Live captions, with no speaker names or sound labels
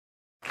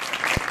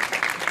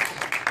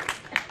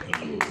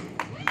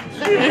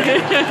No,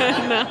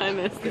 I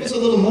missed it. Give us a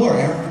little more,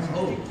 Aaron.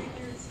 Oh.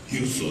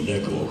 ユスを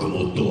猫を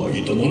もっとは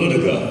いたものだ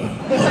が、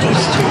果た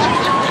して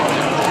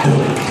ど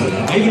うか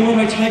な。I even wore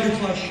my Tiger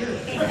Claw shirt.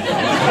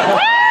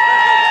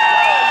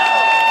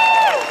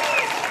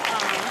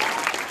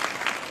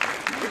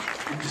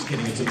 I'm just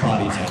kidding, it's a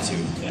body tattoo.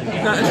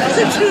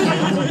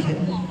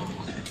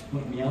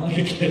 What, meow like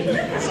a kid?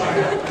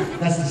 Sorry.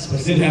 That's the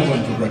specific. I did have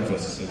one for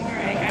breakfast. So.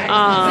 Alright, guys.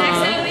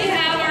 Next up we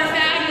have our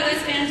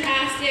fabulous,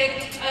 fantastic,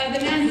 the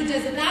man who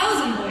does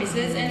 1,000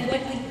 voices, and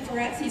luckily for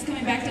us, he's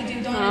coming back to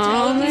do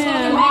Donatello. Please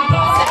welcome Rob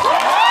Paulson.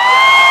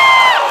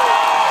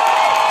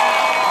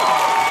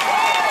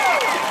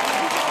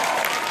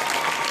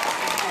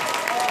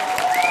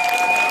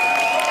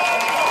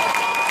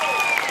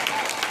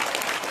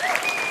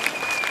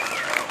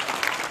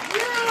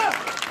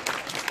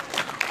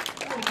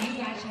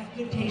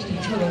 Good taste in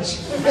turtles.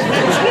 Thank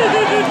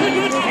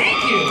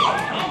you.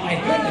 Oh my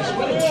goodness,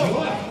 what a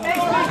joy.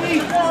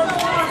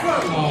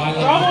 Oh, I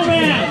love it.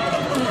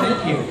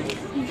 Thank you.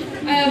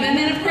 And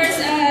then of course,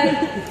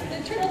 the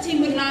turtle team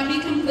would not be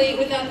complete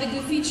without the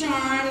goofy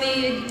charm,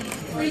 the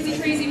crazy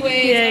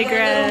ways of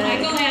our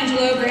little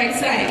Michelangelo, Greg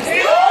Sykes.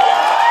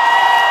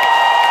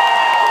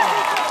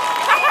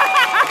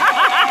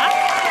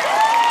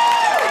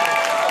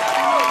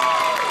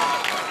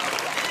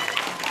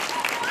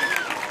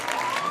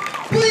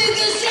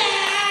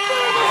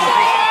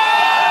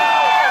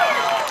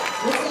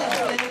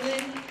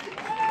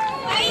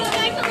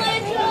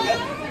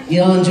 You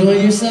all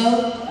enjoying yourself?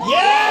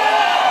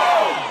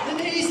 Yeah! Let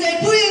me hear you say,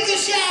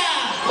 Booyakasha!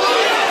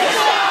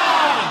 Booyakasha!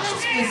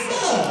 That's what's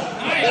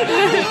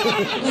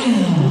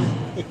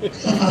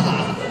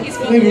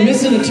up. Wait, we're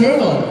missing a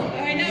turtle. Oh,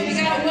 I know, we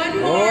got one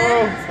more.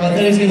 Oh, I thought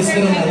he was going to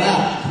sit on my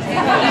lap.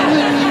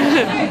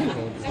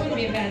 That wouldn't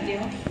be a bad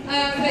deal.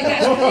 But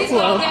guys, please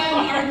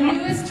welcome our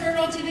newest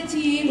turtle to the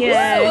team.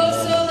 Yay. We're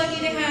so lucky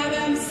to have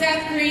him,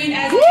 Seth Green,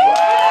 as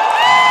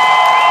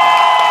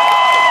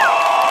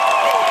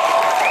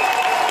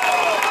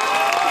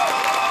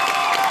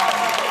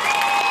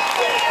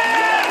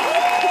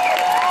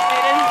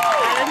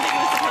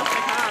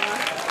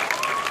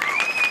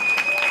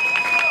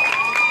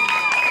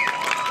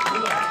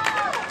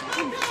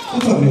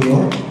What's up, New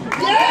York?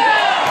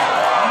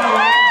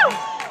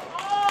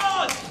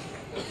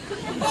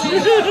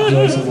 Would you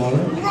like some water?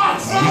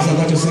 Yes, I'd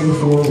like to say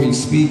before we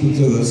speak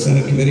to the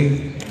Senate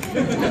committee,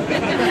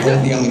 all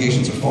of the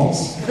allegations are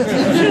false.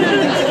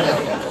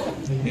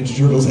 Ninja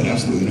Turtles had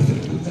absolutely nothing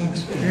to do with that.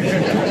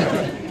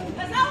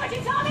 That's not what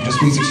you told me! Just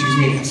please excuse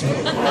me.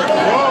 Sorry.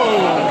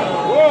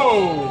 Whoa!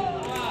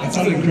 That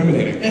sounded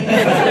incriminating.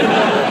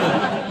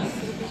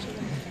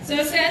 So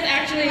Seth,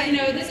 actually, you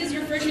know, this is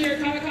your first year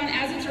at Comic-Con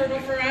as a turtle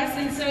for us,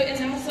 and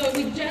also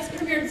we just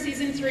premiered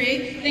season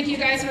 3. Thank you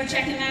guys for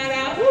checking that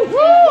out.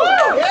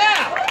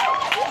 Yeah!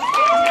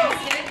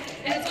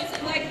 Fantastic. And it's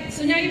also like,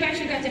 so now you've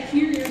actually got to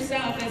hear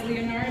yourself as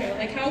Leonardo.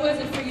 Like, how was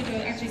it for you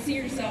to actually see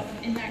yourself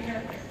in that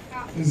character?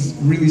 This is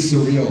really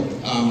surreal.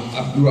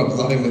 I grew up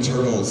loving the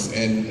Turtles,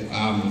 and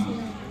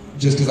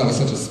just because I was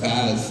such a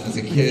spaz as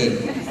a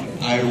kid,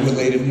 I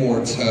related more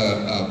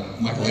to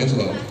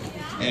Michelangelo,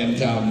 and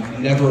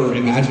never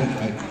imagined.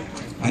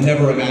 I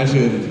never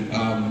imagined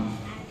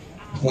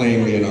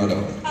playing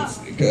Leonardo.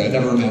 I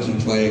never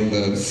imagined playing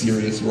the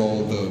serious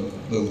role,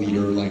 the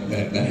leader, like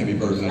that heavy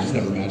burden. I just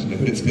never imagined it.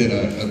 But it's been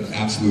an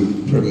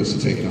absolute privilege to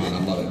take it on. I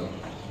love it.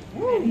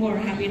 We're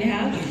happy to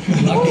have you.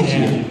 Lucky to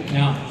have you.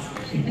 Now,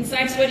 And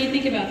Sykes, what do you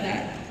think about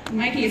that?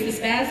 Mikey is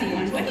the spazzy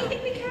one. What do you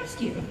think we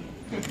cast you?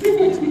 What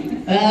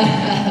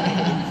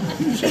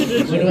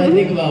do I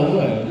think about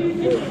what?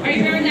 Are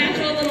you a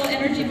natural little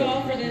energy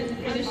ball for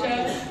the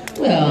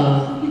show?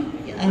 Well,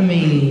 I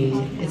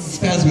mean, it's...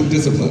 Spaz with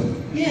discipline.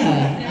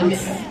 Yeah, I mean,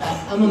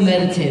 I'm a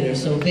meditator,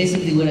 so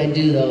basically what I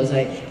do though is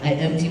I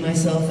empty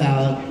myself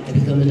out, I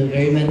become in a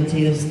very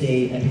meditative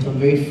state, I become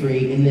very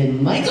free, and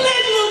then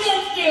Michelangelo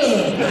comes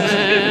through!